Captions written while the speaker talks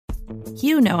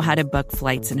You know how to book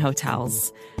flights and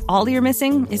hotels. All you're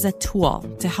missing is a tool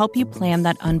to help you plan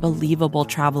that unbelievable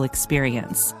travel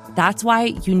experience. That's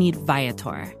why you need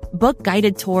Viator. Book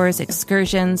guided tours,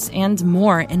 excursions, and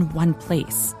more in one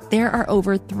place. There are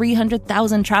over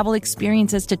 300,000 travel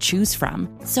experiences to choose from,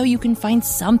 so you can find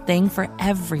something for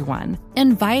everyone.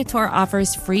 And Viator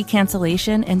offers free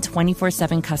cancellation and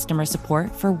 24/7 customer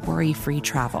support for worry-free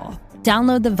travel.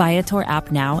 Download the Viator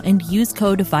app now and use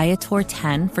code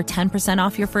Viator10 for 10%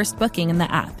 off your first booking in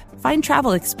the app. Find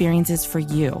travel experiences for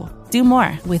you. Do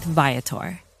more with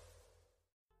Viator.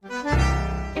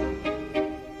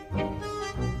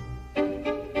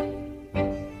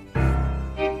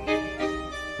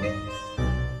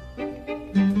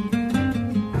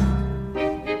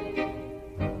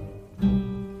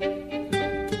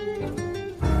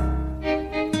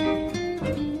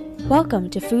 Welcome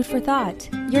to Food for Thought.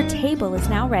 Your table is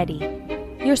now ready.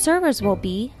 Your servers will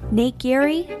be Nate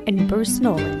Geary and Bruce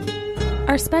Nolan.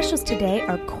 Our specials today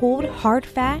are cold hard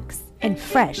facts and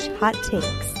fresh hot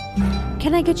takes.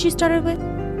 Can I get you started with...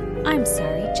 I'm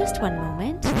sorry, just one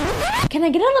moment. Can I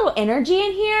get a little energy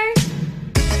in here?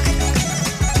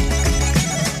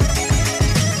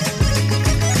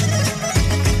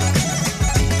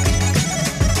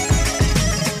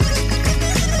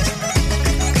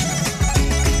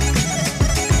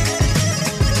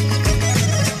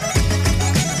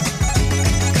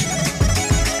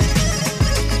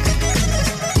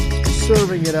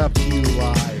 Serving it up to you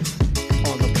live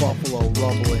on the Buffalo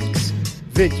Rumblings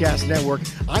Vidcast Network.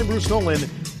 I'm Bruce Nolan.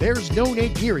 There's no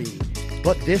Nate Geary,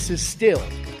 but this is still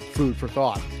Food for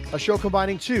Thought, a show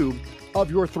combining two of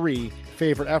your three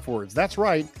favorite F words. That's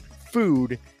right,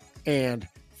 food and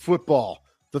football.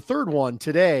 The third one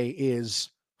today is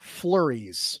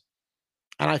flurries.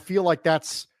 And I feel like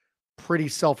that's pretty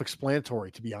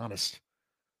self-explanatory, to be honest.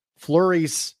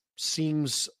 Flurries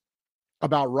seems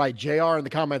about right. JR in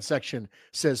the comment section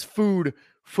says food,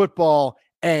 football,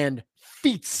 and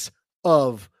feats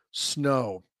of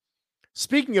snow.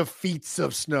 Speaking of feats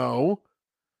of snow,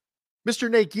 Mr.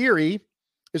 Nate Geary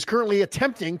is currently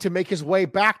attempting to make his way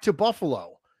back to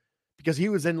Buffalo because he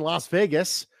was in Las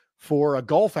Vegas for a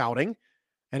golf outing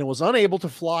and was unable to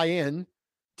fly in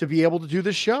to be able to do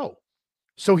this show.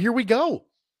 So here we go.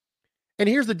 And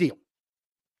here's the deal.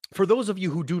 For those of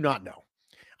you who do not know,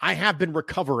 I have been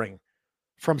recovering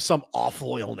from some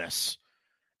awful illness,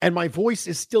 and my voice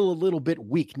is still a little bit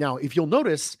weak. Now, if you'll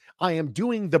notice, I am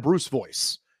doing the Bruce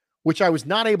voice, which I was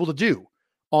not able to do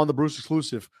on the Bruce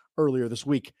exclusive earlier this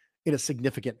week in a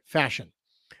significant fashion.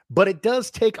 But it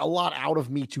does take a lot out of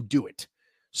me to do it.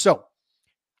 So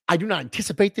I do not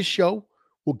anticipate this show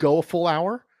will go a full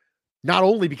hour, not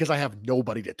only because I have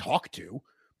nobody to talk to,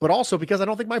 but also because I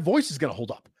don't think my voice is going to hold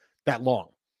up that long.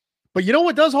 But you know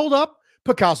what does hold up?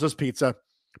 Picasso's Pizza.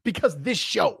 Because this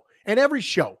show and every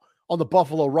show on the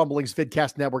Buffalo Rumblings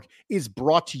Vidcast Network is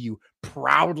brought to you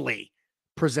proudly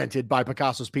presented by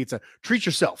Picasso's Pizza. Treat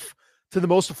yourself to the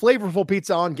most flavorful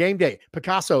pizza on game day.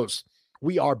 Picasso's.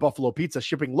 We are Buffalo Pizza,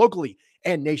 shipping locally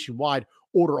and nationwide.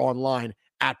 Order online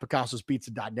at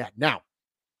picassospizza.net. Now,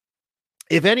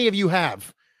 if any of you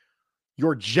have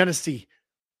your Genesee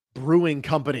Brewing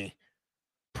Company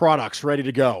products ready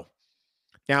to go,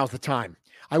 now's the time.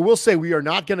 I will say we are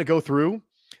not going to go through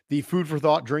the Food for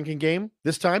Thought drinking game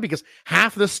this time because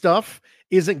half the stuff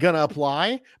isn't going to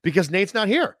apply because Nate's not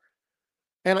here.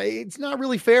 And it's not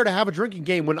really fair to have a drinking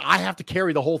game when I have to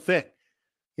carry the whole thing.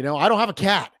 You know, I don't have a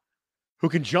cat who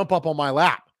can jump up on my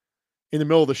lap in the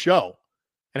middle of the show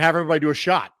and have everybody do a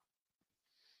shot.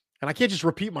 And I can't just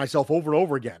repeat myself over and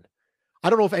over again. I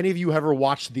don't know if any of you have ever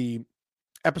watched the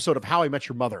episode of How I Met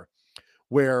Your Mother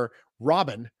where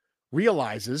Robin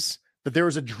realizes that there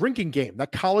is a drinking game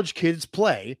that college kids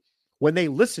play when they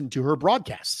listen to her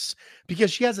broadcasts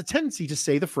because she has a tendency to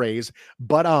say the phrase,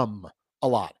 but a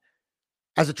lot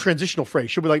as a transitional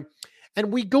phrase. She'll be like,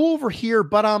 and we go over here,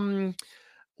 but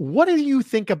what do you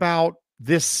think about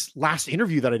this last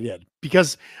interview that I did?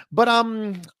 Because, but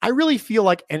I really feel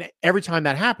like, and every time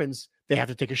that happens, they have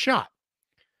to take a shot.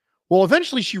 Well,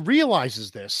 eventually she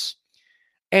realizes this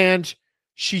and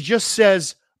she just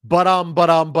says, but a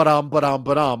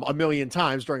million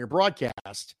times during a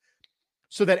broadcast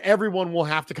so that everyone will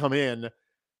have to come in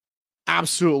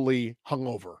absolutely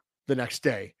hungover the next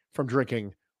day from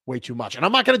drinking way too much. And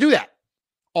I'm not going to do that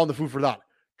on the Food for Thought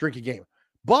drinking game.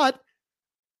 But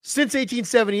since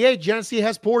 1878, Genesee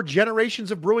has poured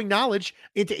generations of brewing knowledge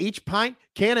into each pint,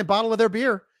 can, and bottle of their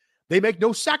beer. They make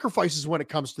no sacrifices when it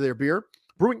comes to their beer,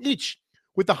 brewing each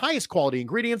with the highest quality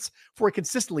ingredients for a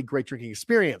consistently great drinking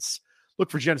experience. Look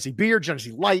for Genesee Beer,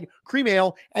 Genesee Light, Cream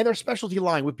Ale, and their specialty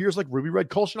line with beers like Ruby Red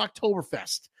Kolsch and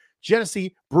Oktoberfest.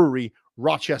 Genesee Brewery,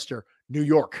 Rochester, New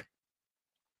York.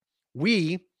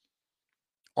 We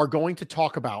are going to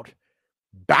talk about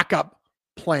backup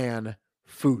plan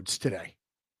foods today.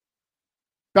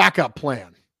 Backup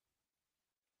plan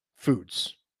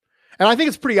foods. And I think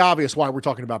it's pretty obvious why we're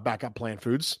talking about backup plan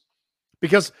foods,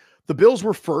 because the Bills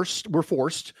were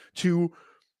forced to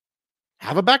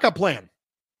have a backup plan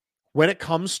when it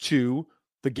comes to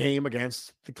the game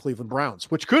against the Cleveland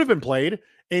Browns, which could have been played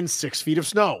in 6 feet of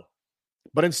snow.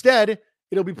 But instead,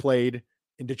 it'll be played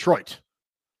in Detroit.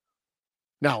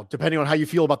 Now, depending on how you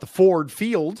feel about the Ford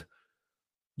Field,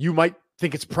 you might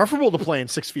think it's preferable to play in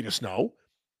 6 feet of snow,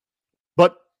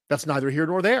 but that's neither here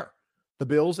nor there. The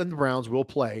Bills and the Browns will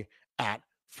play at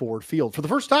Ford Field for the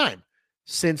first time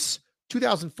since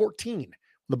 2014.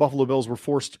 The Buffalo Bills were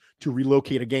forced to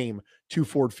relocate a game to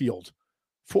Ford Field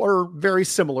for very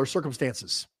similar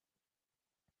circumstances.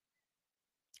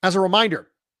 As a reminder,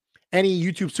 any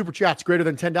YouTube Super Chats greater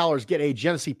than $10 get a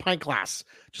Genesee pint glass.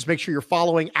 Just make sure you're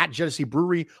following at Genesee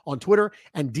Brewery on Twitter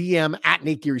and DM at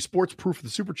Nate Geary Sports, proof of the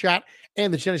Super Chat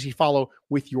and the Genesee follow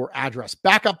with your address.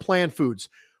 Backup plan foods.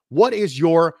 What is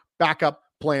your backup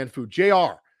plan food?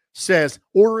 JR says,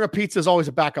 ordering a pizza is always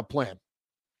a backup plan.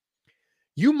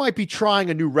 You might be trying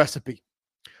a new recipe.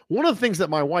 One of the things that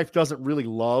my wife doesn't really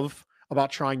love about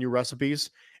trying new recipes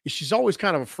is she's always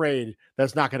kind of afraid that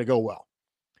it's not going to go well.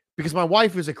 Because my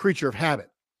wife is a creature of habit.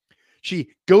 She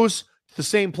goes to the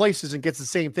same places and gets the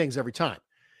same things every time.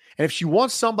 And if she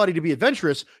wants somebody to be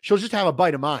adventurous, she'll just have a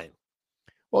bite of mine.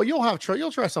 Well, you'll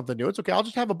try something new. It's okay. I'll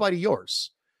just have a bite of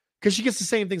yours. Because she gets the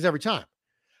same things every time.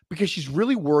 Because she's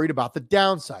really worried about the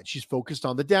downside. She's focused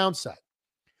on the downside.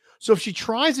 So if she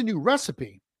tries a new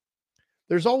recipe,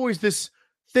 there's always this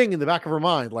thing in the back of her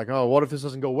mind, like, oh, what if this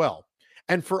doesn't go well?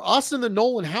 And for us in the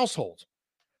Nolan household,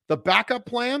 the backup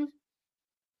plan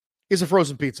is a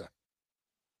frozen pizza.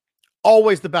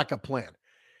 Always the backup plan.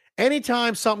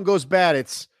 Anytime something goes bad,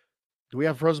 it's, do we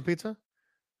have frozen pizza?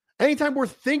 Anytime we're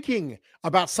thinking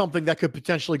about something that could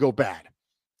potentially go bad,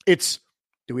 it's,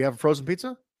 do we have a frozen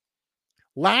pizza?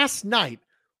 Last night,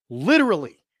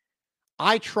 literally,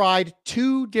 I tried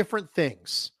 2 different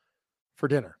things for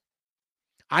dinner.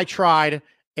 I tried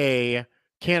a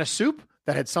can of soup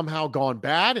that had somehow gone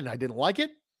bad and I didn't like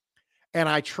it. And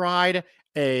I tried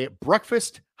a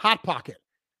breakfast Hot Pocket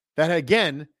that had,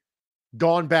 again,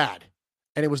 gone bad,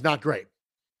 and it was not great.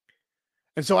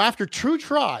 And so after 2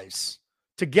 tries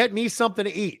to get me something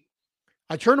to eat,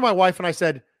 I turned to my wife and I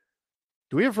said,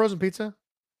 do we have frozen pizza?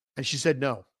 And she said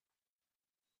no.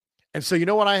 And so you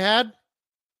know what I had?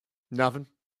 Nothing.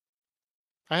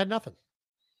 I had nothing.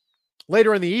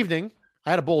 Later in the evening, I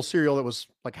had a bowl of cereal that was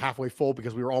like halfway full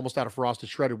because we were almost out of frosted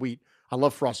shredded wheat. I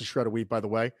love frosted shredded wheat, by the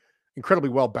way. Incredibly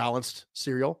well-balanced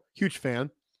cereal. Huge fan.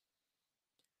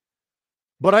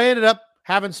 But I ended up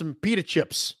having some pita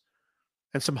chips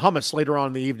and some hummus later on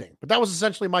in the evening. But that was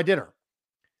essentially my dinner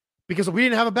because we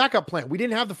didn't have a backup plan. We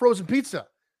didn't have the frozen pizza.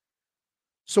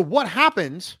 So what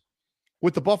happened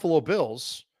with the Buffalo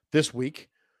Bills this week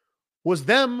was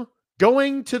them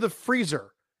going to the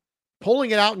freezer,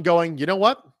 pulling it out and going, you know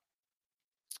what?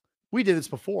 We did this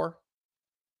before.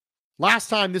 Last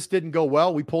time this didn't go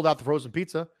well, we pulled out the frozen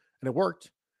pizza and it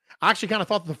worked. I actually kind of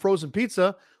thought that the frozen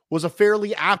pizza was a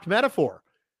fairly apt metaphor,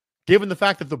 given the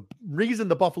fact that the reason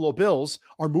the Buffalo Bills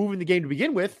are moving the game to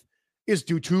begin with is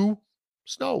due to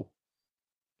snow.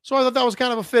 So I thought that was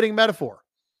kind of a fitting metaphor.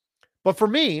 But for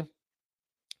me,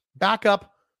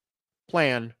 backup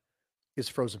plan is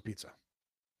frozen pizza.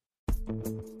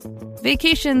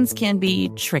 Vacations can be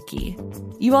tricky.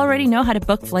 You already know how to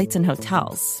book flights and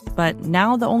hotels, but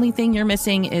now the only thing you're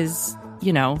missing is,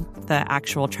 the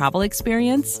actual travel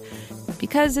experience.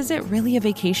 Because is it really a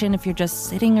vacation if you're just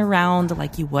sitting around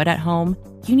like you would at home?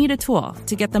 You need a tool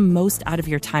to get the most out of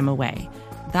your time away.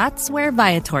 That's where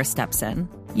Viator steps in.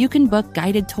 You can book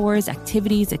guided tours,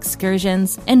 activities,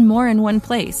 excursions, and more in one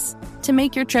place to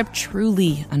make your trip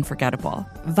truly unforgettable.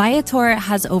 Viator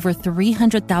has over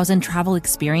 300,000 travel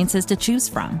experiences to choose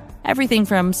from. Everything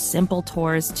from simple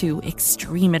tours to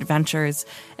extreme adventures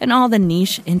and all the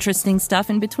niche, interesting stuff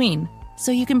in between.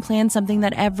 So you can plan something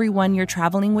that everyone you're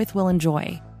traveling with will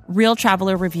enjoy. Real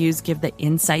traveler reviews give the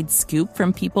inside scoop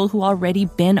from people who already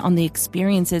been on the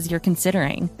experiences you're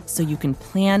considering, so you can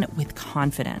plan with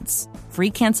confidence. Free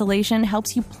cancellation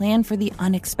helps you plan for the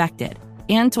unexpected.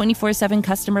 And 24/7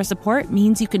 customer support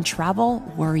means you can travel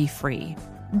worry-free.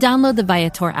 Download the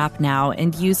Viator app now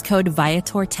and use code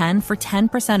Viator10 for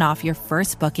 10% off your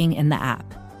first booking in the app.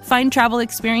 Find travel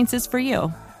experiences for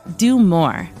you. Do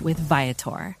more with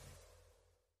Viator.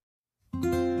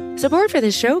 Support for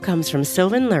this show comes from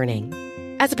Sylvan Learning.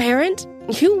 As a parent,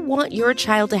 You want your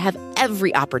child to have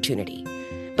every opportunity,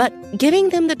 but giving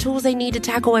them the tools they need to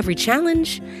tackle every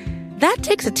challenge, that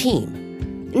takes a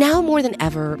team. Now more than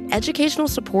ever, educational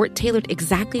support tailored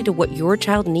exactly to what your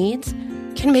child needs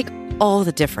can make all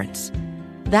the difference.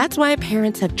 That's why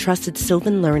parents have trusted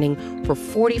Sylvan Learning for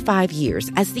 45 years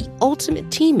as the ultimate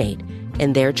teammate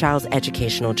in their child's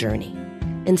educational journey,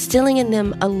 instilling in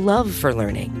them a love for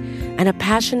learning and a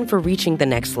passion for reaching the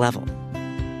next level.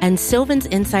 And Sylvan's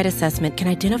Insight Assessment can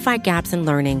identify gaps in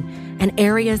learning and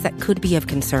areas that could be of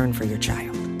concern for your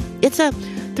child. It's a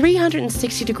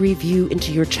 360-degree view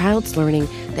into your child's learning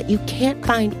that you can't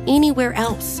find anywhere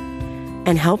else,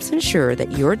 and helps ensure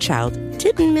that your child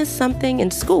didn't miss something in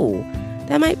school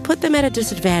that might put them at a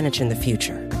disadvantage in the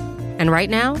future. And right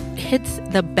now, it's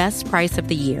the best price of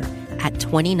the year at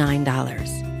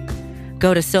 $29.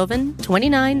 Go to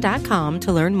sylvan29.com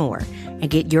to learn more and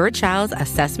get your child's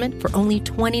assessment for only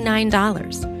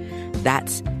 $29.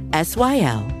 That's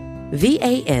SYLVAN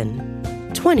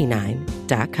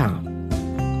 29.com.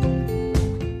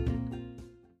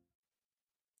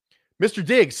 Mr.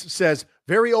 Diggs says,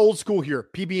 very old school here,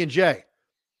 PB&J.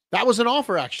 That was an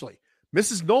offer, actually.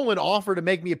 Mrs. Nolan offered to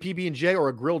make me a PB&J or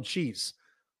a grilled cheese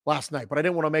last night, but I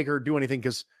didn't want to make her do anything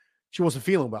because she wasn't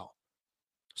feeling well.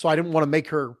 So I didn't want to make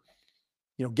her,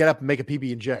 get up and make a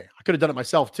PB&J. I could have done it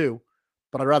myself too,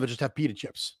 but I'd rather just have pita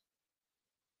chips.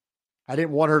 I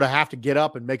didn't want her to have to get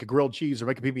up and make a grilled cheese or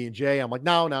make a PB&J. I'm like,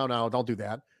 no, don't do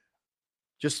that.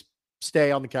 Just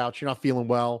stay on the couch. You're not feeling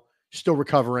well. You're still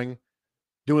recovering,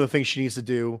 doing the things she needs to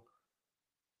do.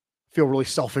 Feel really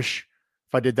selfish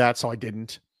if I did that, so I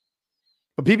didn't.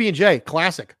 But PB&J,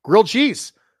 classic. Grilled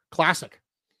cheese, classic.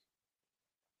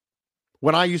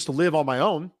 When I used to live on my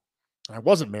own, and I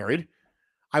wasn't married,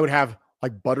 I would have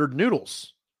like buttered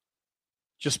noodles.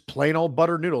 Just plain old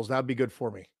buttered noodles. That would be good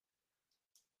for me.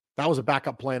 That was a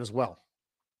backup plan as well.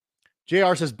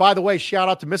 JR says, by the way, shout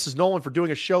out to Mrs. Nolan for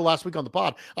doing a show last week on the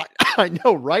pod. I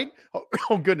know, right?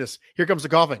 Oh, goodness. Here comes the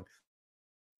coughing.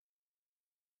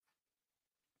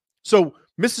 So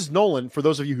Mrs. Nolan, for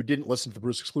those of you who didn't listen to the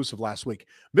Bruce exclusive last week,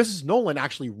 Mrs. Nolan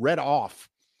actually read off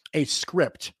a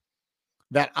script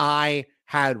that I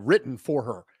had written for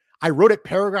her. I wrote it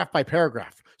paragraph by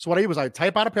paragraph. So what I did was I would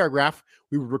type out a paragraph,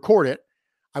 we would record it,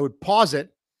 I would pause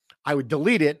it, I would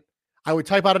delete it, I would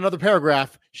type out another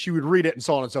paragraph, she would read it, and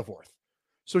so on and so forth.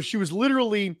 So she was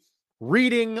literally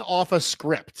reading off a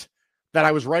script that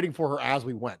I was writing for her as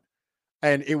we went.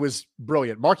 And it was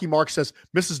brilliant. Marky Mark says,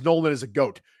 Mrs. Nolan is a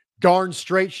goat. Darn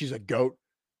straight, she's a goat.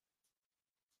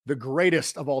 The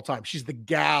greatest of all time. She's the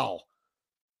gal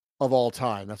of all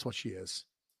time. That's what she is.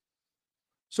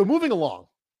 So moving along,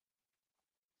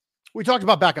 we talked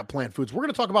about backup plan foods. We're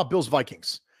going to talk about Bills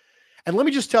Vikings. And let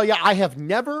me just tell you, I have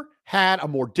never had a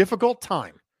more difficult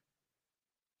time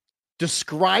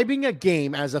describing a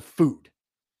game as a food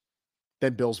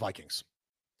than Bills Vikings.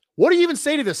 What do you even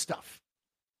say to this stuff?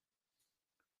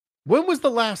 When was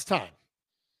the last time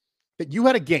that you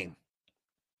had a game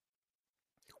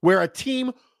where a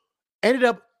team ended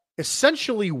up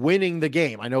essentially winning the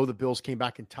game? I know the Bills came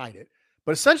back and tied it,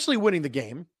 but essentially winning the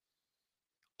game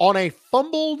on a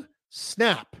fumbled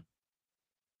snap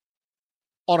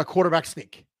on a quarterback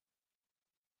sneak.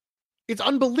 It's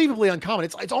unbelievably uncommon.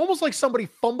 It's almost like somebody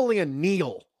fumbling a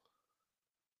kneel.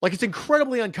 Like, it's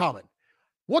incredibly uncommon.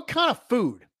 What kind of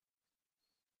food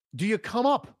do you come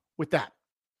up with that?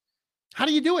 How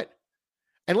do you do it?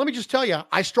 And let me just tell you,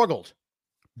 I struggled,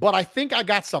 but I think I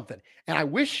got something. And I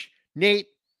wish Nate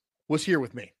was here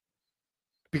with me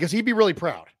because he'd be really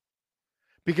proud.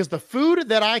 Because the food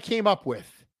that I came up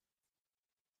with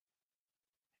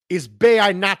is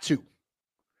Be'ai Natu.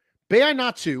 Be'ai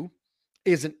Natu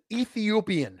is an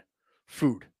Ethiopian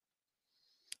food.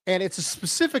 And it's a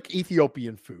specific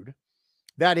Ethiopian food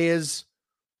that is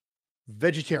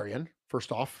vegetarian,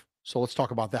 first off. So let's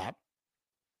talk about that.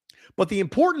 But the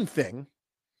important thing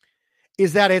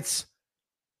is that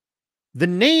the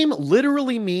name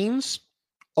literally means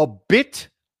a bit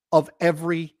of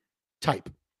every type.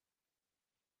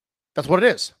 That's what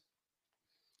it is.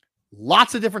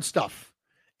 Lots of different stuff.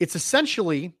 It's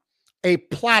essentially a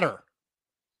platter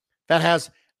that has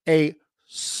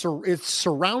it's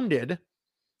surrounded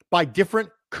by different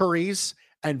curries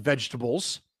and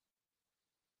vegetables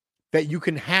that you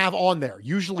can have on there.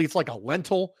 Usually it's like a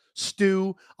lentil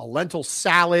stew, a lentil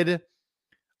salad,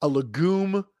 a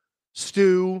legume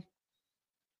stew,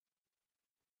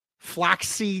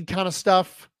 flaxseed kind of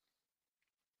stuff.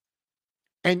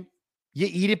 And you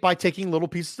eat it by taking little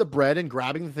pieces of bread and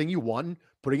grabbing the thing you want and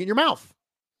putting it in your mouth.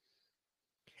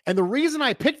 And the reason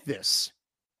I picked this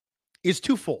is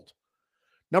twofold.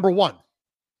 Number one,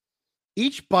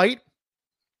 each bite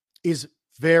is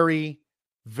very,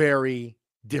 very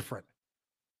different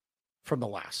from the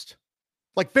last.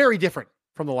 Like very different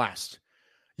from the last.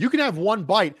 You can have one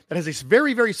bite that has a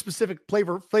very, very specific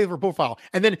flavor profile.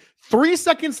 And then 3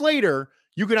 seconds later,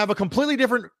 you can have a completely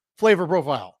different flavor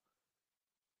profile.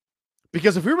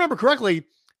 Because if we remember correctly,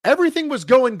 everything was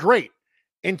going great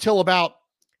until about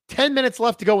 10 minutes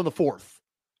left to go in the fourth.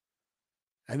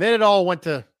 And then it all went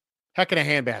to heck in a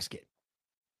handbasket. It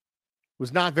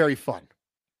was not very fun.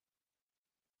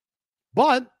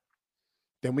 But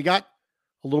then we got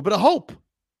a little bit of hope.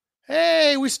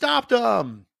 Hey, we stopped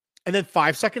them. And then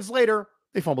 5 seconds later,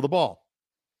 they fumble the ball.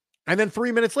 And then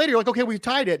 3 minutes later, you're like, okay, we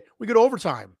tied it. We go to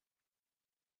overtime.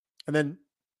 And then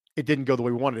it didn't go the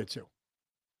way we wanted it to.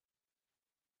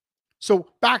 So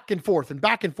back and forth and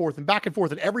back and forth and back and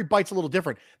forth, and every bite's a little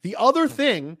different. The other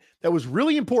thing that was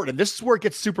really important, and this is where it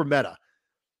gets super meta.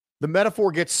 The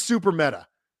metaphor gets super meta.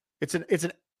 It's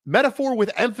an metaphor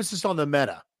with emphasis on the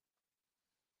meta.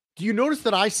 Do you notice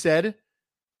that I said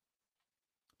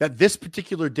that this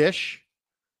particular dish,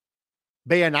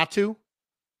 Bayanatu,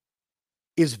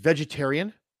 is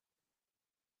vegetarian?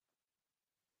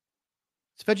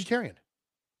 It's vegetarian.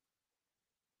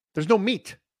 There's no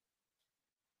meat.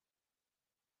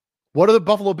 What are the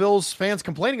Buffalo Bills fans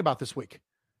complaining about this week?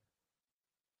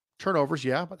 Turnovers,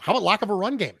 yeah. But how about lack of a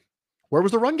run game? Where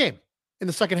was the run game in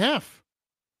the second half?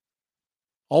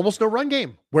 Almost no run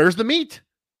game. Where's the meat?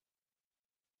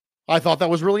 I thought that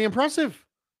was really impressive.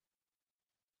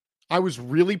 I was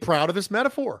really proud of this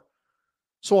metaphor.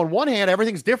 So on one hand,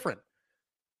 everything's different.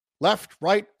 Left,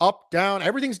 right, up, down,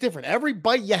 everything's different. Every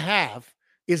bite you have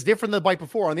is different than the bite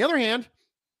before. On the other hand,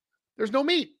 there's no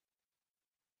meat.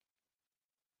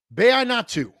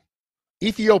 Bayanatu,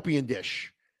 Ethiopian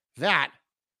dish. That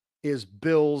is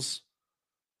Bills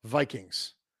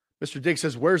Vikings. Mr. Diggs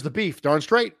says, where's the beef? Darn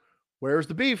straight. Where's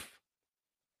the beef?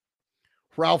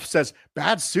 Ralph says,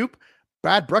 bad soup,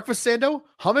 bad breakfast sando,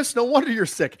 hummus. No wonder you're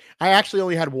sick. I actually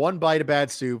only had one bite of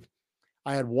bad soup.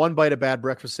 I had one bite of bad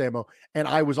breakfast sando, and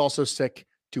I was also sick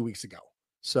 2 weeks ago.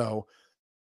 So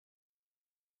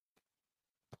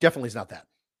definitely is not that.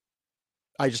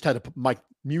 I just had to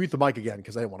mute the mic again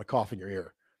because I didn't want to cough in your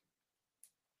ear.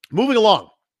 Moving along.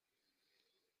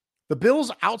 The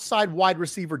Bills' outside wide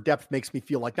receiver depth makes me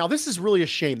feel like, now this is really a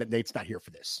shame that Nate's not here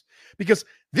for this, because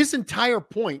this entire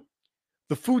point,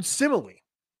 the food simile,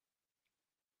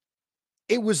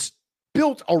 it was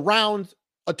built around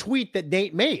a tweet that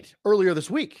Nate made earlier this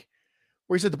week,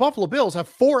 where he said the Buffalo Bills have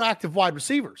 4 active wide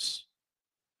receivers.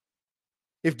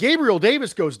 If Gabriel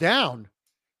Davis goes down,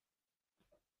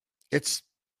 it's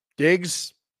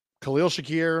Diggs, Khalil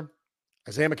Shakir,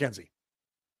 Isaiah McKenzie.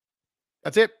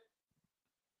 That's it.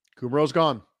 Kumero's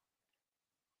gone.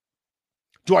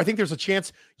 Do I think there's a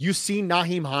chance you see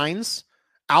Nyheim Hines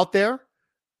out there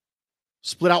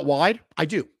split out wide? I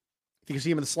do. Think you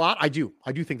see him in the slot? I do.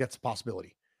 I do think that's a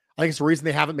possibility. I think it's the reason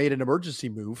they haven't made an emergency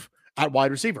move at wide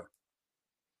receiver.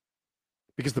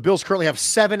 Because the Bills currently have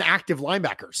 7 active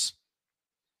linebackers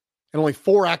and only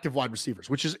 4 active wide receivers,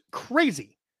 which is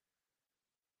crazy.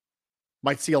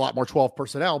 Might see a lot more 12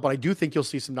 personnel, but I do think you'll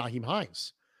see some Nyheim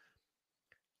Hines.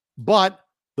 But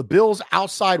the Bills'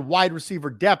 outside wide receiver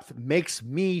depth makes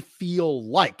me feel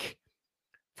like,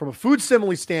 from a food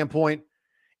simile standpoint,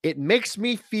 it makes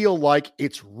me feel like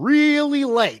it's really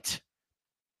late.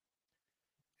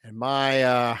 And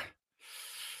my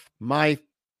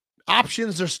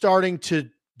options are starting to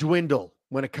dwindle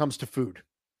when it comes to food.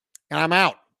 And I'm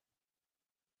out.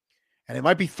 And it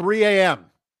might be 3 a.m.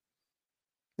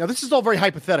 Now, this is all very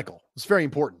hypothetical. It's very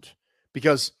important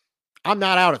because I'm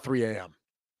not out at 3 a.m.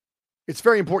 It's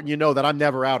very important you know that I'm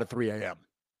never out at 3 a.m.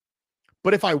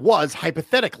 But if I was,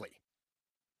 hypothetically,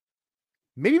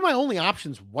 maybe my only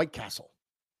option is White Castle.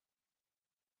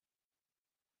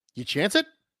 You chance it?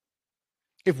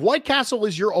 If White Castle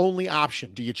is your only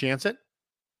option, do you chance it?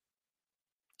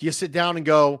 Do you sit down and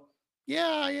go,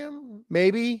 yeah,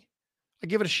 maybe. I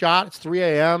give it a shot. It's 3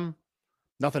 a.m.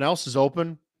 Nothing else is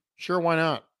open. Sure, why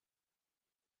not?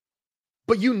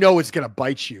 But you know it's going to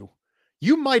bite you.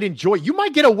 You might enjoy it. You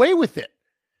might get away with it.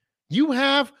 You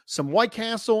have some White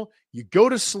Castle. You go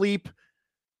to sleep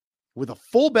with a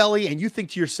full belly and you think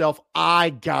to yourself,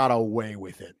 I got away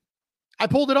with it. I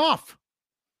pulled it off.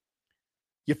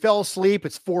 You fell asleep.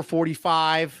 It's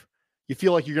 4:45. You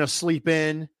feel like you're going to sleep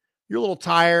in. You're a little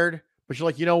tired, but you're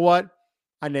like, you know what?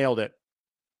 I nailed it.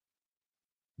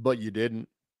 But you didn't.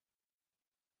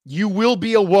 You will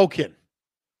be awoken.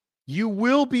 You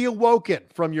will be awoken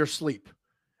from your sleep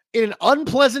in an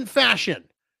unpleasant fashion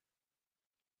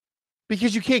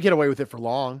because you can't get away with it for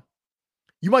long.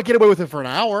 You might get away with it for an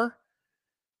hour.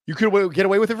 You could get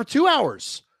away with it for 2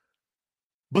 hours.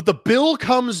 But the bill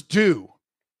comes due.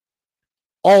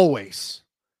 Always.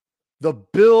 The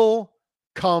bill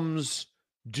comes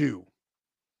due.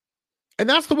 And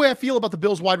that's the way I feel about the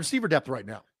Bills' wide receiver depth right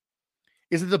now,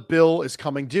 is that the bill is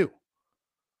coming due.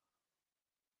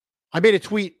 I made a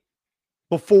tweet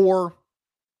before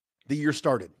the year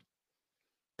started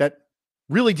that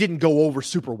really didn't go over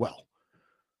super well,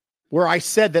 where I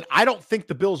said that I don't think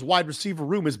the Bills' wide receiver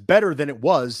room is better than it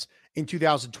was in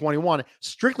 2021,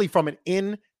 strictly from an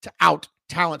in to out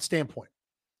talent standpoint.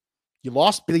 You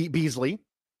lost Beasley.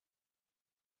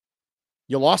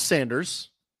 You lost Sanders.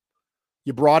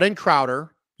 You brought in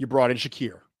Crowder. You brought in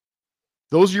Shakir.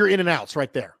 Those are your in and outs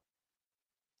right there.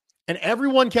 And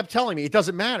everyone kept telling me it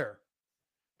doesn't matter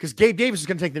because Gabe Davis is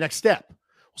going to take the next step.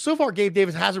 Well, so far, Gabe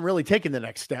Davis hasn't really taken the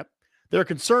next step. There are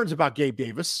concerns about Gabe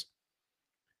Davis.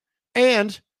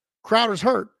 And Crowder's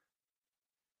hurt.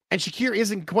 And Shakir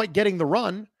isn't quite getting the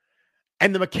run.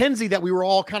 And the McKenzie that we were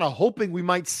all kind of hoping we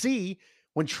might see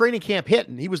when training camp hit,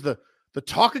 and he was the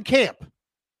talk of camp.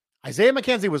 Isaiah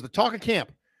McKenzie was the talk of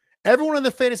camp. Everyone in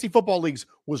the fantasy football leagues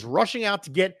was rushing out to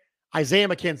get Isaiah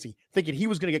McKenzie, thinking he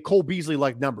was going to get Cole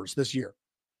Beasley-like numbers this year.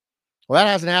 Well, that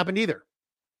hasn't happened either.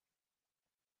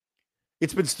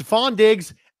 It's been Stephon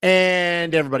Diggs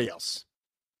and everybody else.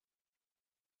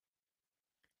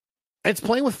 And it's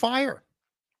playing with fire.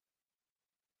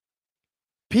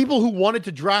 People who wanted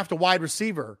to draft a wide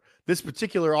receiver this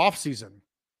particular offseason,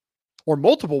 or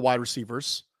multiple wide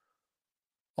receivers,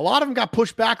 a lot of them got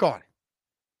pushed back on.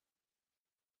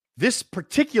 This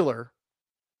particular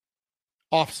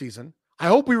offseason, I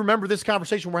hope we remember this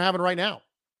conversation we're having right now.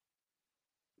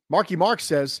 Marky Mark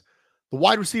says, the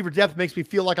wide receiver depth makes me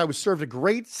feel like I was served a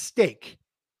great steak,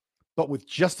 but with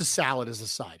just a salad as a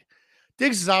side.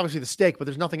 Diggs is obviously the steak, but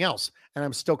there's nothing else, and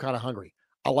I'm still kind of hungry.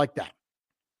 I like that.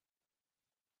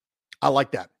 I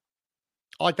like that.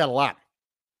 I like that a lot.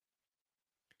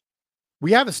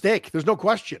 We have a steak. There's no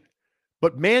question.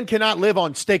 But man cannot live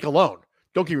on steak alone.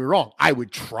 Don't get me wrong. I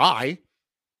would try.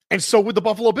 And so would the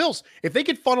Buffalo Bills. If they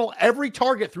could funnel every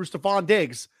target through Stephon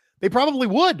Diggs, they probably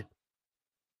would.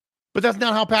 But that's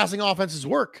not how passing offenses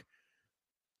work.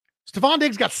 Stephon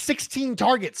Diggs got 16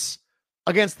 targets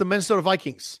against the Minnesota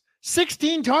Vikings.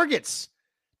 16 targets.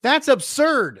 That's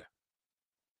absurd.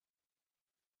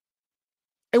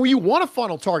 And when you want to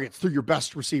funnel targets through your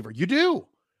best receiver, you do.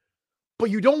 But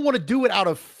you don't want to do it out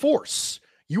of force.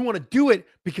 You want to do it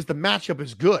because the matchup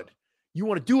is good. You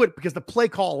want to do it because the play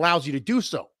call allows you to do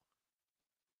so.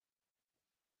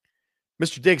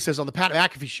 Mr. Diggs says on the Pat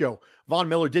McAfee show, Von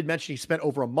Miller did mention he spent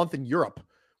over a month in Europe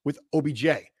with OBJ.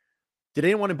 Did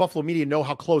anyone in Buffalo media know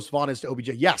how close Von is to OBJ?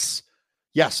 Yes.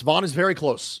 Yes, Von is very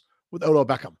close with Odell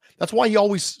Beckham. That's why he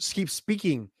always keeps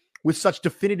speaking with such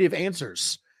definitive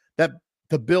answers that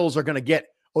the Bills are going to get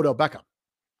Odell Beckham.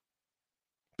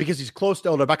 Because he's close to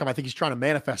Odell Beckham, I think he's trying to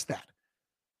manifest that.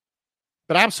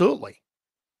 But absolutely.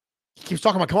 He keeps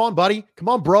talking about, come on, buddy. Come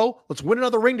on, bro. Let's win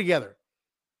another ring together.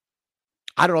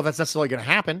 I don't know if that's necessarily going to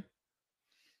happen.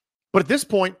 But at this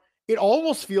point, it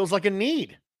almost feels like a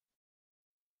need.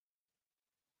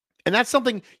 And that's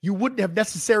something you wouldn't have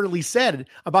necessarily said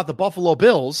about the Buffalo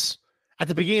Bills at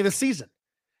the beginning of the season,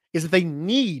 is that they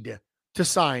need to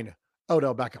sign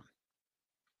Odell Beckham.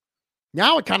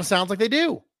 Now it kind of sounds like they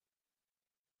do.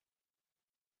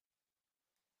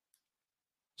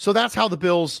 So that's how the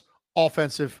Bills'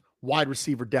 offensive wide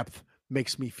receiver depth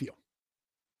makes me feel.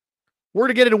 We're going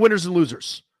to get into winners and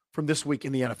losers from this week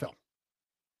in the NFL.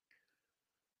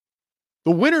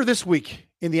 The winner this week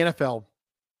in the NFL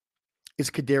is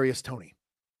Kadarius Toney.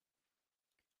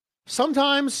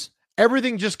 Sometimes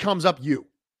everything just comes up you.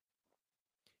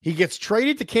 He gets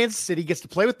traded to Kansas City, gets to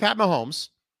play with Pat Mahomes.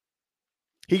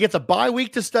 He gets a bye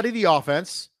week to study the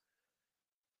offense.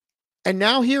 And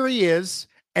now here he is,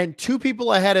 and two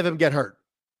people ahead of him get hurt.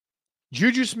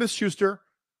 Juju Smith-Schuster,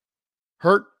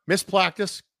 hurt, missed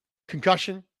practice,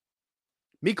 concussion.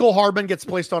 Mecole Hardman gets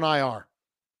placed on IR.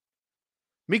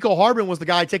 Mecole Hardman was the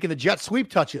guy taking the jet sweep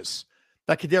touches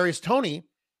that Kadarius Toney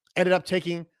ended up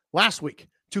taking last week.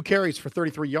 2 carries for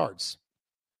 33 yards.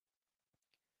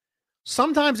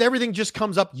 Sometimes everything just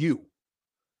comes up you.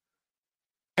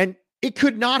 And it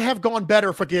could not have gone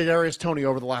better for Kadarius Toney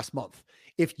over the last month.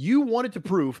 If you wanted to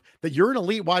prove that you're an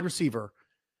elite wide receiver,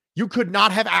 you could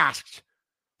not have asked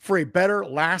for a better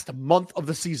last month of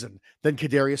the season than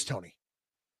Kadarius Toney.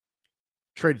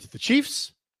 Traded to the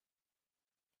Chiefs,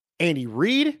 Andy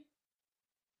Reid,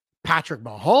 Patrick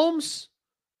Mahomes,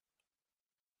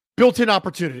 built-in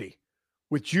opportunity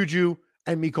with Juju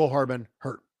and Mecole Hardman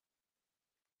hurt.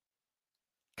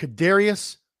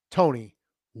 Kadarius Toney,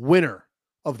 winner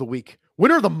of the week,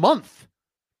 winner of the month.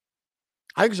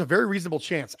 I think there's a very reasonable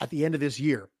chance at the end of this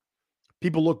year,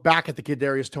 people look back at the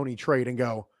Kadarius Toney trade and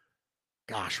go,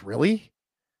 gosh, really?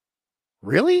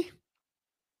 Really?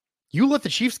 You let the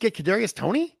Chiefs get Kadarius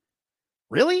Toney?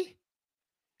 Really?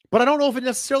 But I don't know if it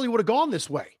necessarily would have gone this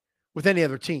way with any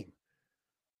other team.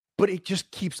 But it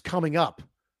just keeps coming up,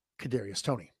 Kadarius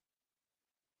Toney.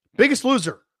 Biggest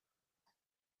loser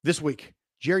this week,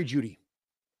 Jerry Jeudy.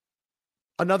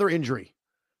 Another injury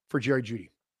for Jerry Jeudy.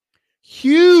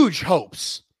 Huge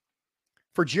hopes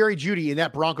for Jerry Jeudy in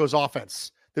that Broncos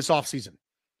offense this offseason.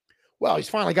 Well, he's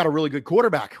finally got a really good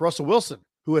quarterback, Russell Wilson,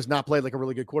 who has not played like a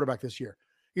really good quarterback this year.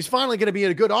 He's finally going to be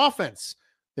in a good offense.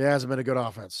 There hasn't been a good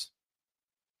offense.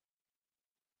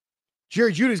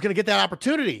 Jerry Jeudy is going to get that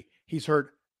opportunity. He's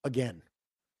hurt again.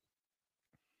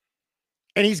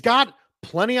 And he's got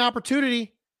plenty of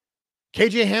opportunity.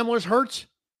 KJ Hamler's hurt.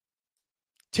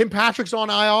 Tim Patrick's on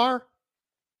IR.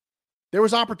 There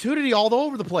was opportunity all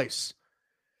over the place.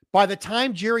 By the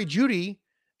time Jerry Jeudy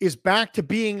is back to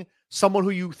being someone who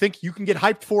you think you can get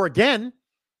hyped for again,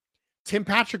 Tim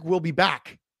Patrick will be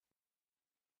back.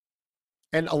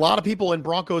 And a lot of people in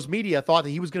Broncos media thought that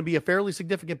he was going to be a fairly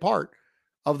significant part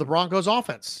of the Broncos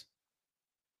offense.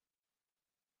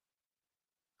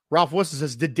 Ralph Wilson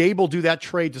says, did Dable do that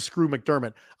trade to screw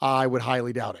McDermott? I would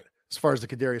highly doubt it, as far as the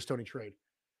Kadarius Toney trade.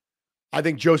 I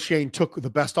think Joe Schoen took the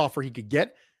best offer he could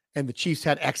get, and the Chiefs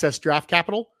had excess draft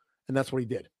capital, and that's what he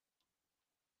did.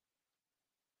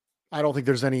 I don't think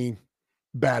there's any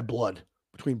bad blood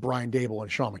between Brian Dable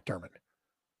and Sean McDermott.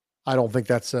 I don't think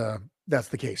that's the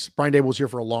case. Brian Dable was here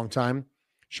for a long time.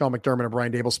 Sean McDermott and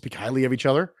Brian Dable speak highly of each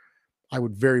other. I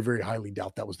would very, very highly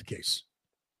doubt that was the case.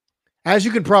 As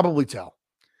you can probably tell,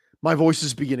 my voice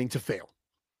is beginning to fail.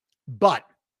 But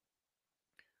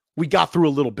we got through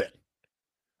a little bit.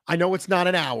 I know it's not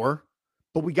an hour,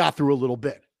 but we got through a little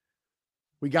bit.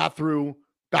 We got through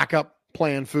backup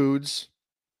plan foods.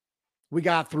 We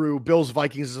got through Bills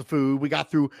Vikings as a food. We got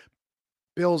through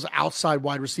Bills outside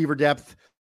wide receiver depth.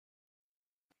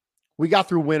 We got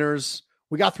through winners.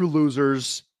 We got through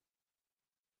losers.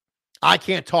 I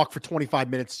can't talk for 25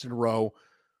 minutes in a row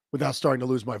without starting to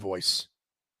lose my voice.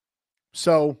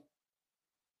 So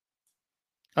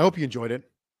I hope you enjoyed it.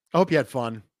 I hope you had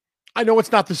fun. I know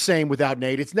it's not the same without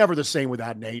Nate. It's never the same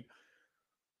without Nate.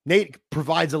 Nate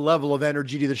provides a level of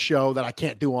energy to the show that I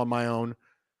can't do on my own.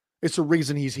 It's the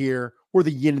reason he's here. We're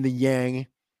the yin and the yang.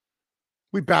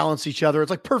 We balance each other.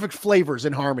 It's like perfect flavors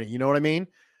in harmony. You know what I mean?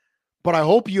 But I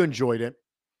hope you enjoyed it.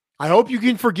 I hope you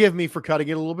can forgive me for cutting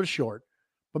it a little bit short.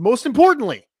 But most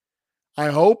importantly, I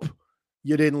hope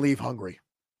you didn't leave hungry.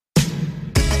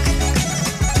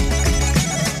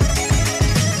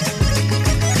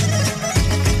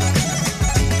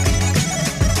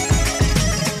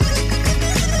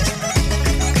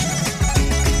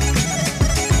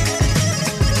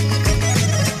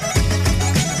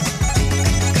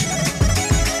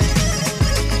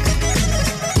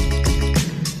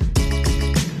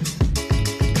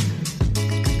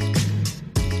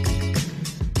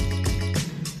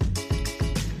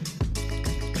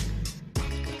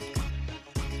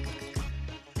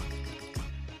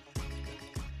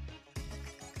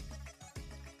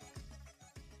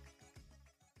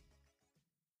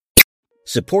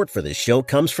 Support for this show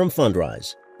comes from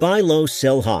Fundrise. Buy low,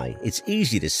 sell high. It's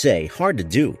easy to say, hard to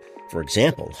do. For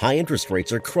example, high interest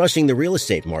rates are crushing the real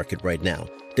estate market right now.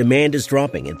 Demand is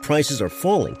dropping and prices are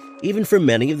falling, even for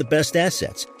many of the best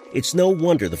assets. It's no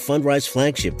wonder the Fundrise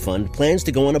Flagship Fund plans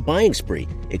to go on a buying spree,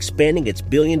 expanding its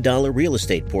billion-dollar real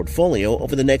estate portfolio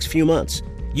over the next few months.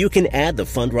 You can add the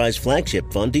Fundrise Flagship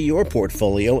Fund to your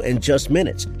portfolio in just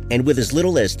minutes and with as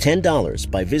little as $10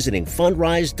 by visiting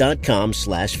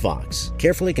fundrise.com/Fox.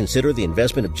 Carefully consider the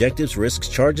investment objectives, risks,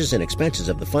 charges, and expenses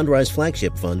of the Fundrise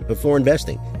Flagship Fund before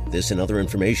investing. This and other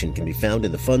information can be found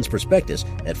in the fund's prospectus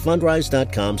at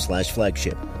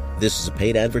fundrise.com/flagship. This is a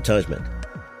paid advertisement.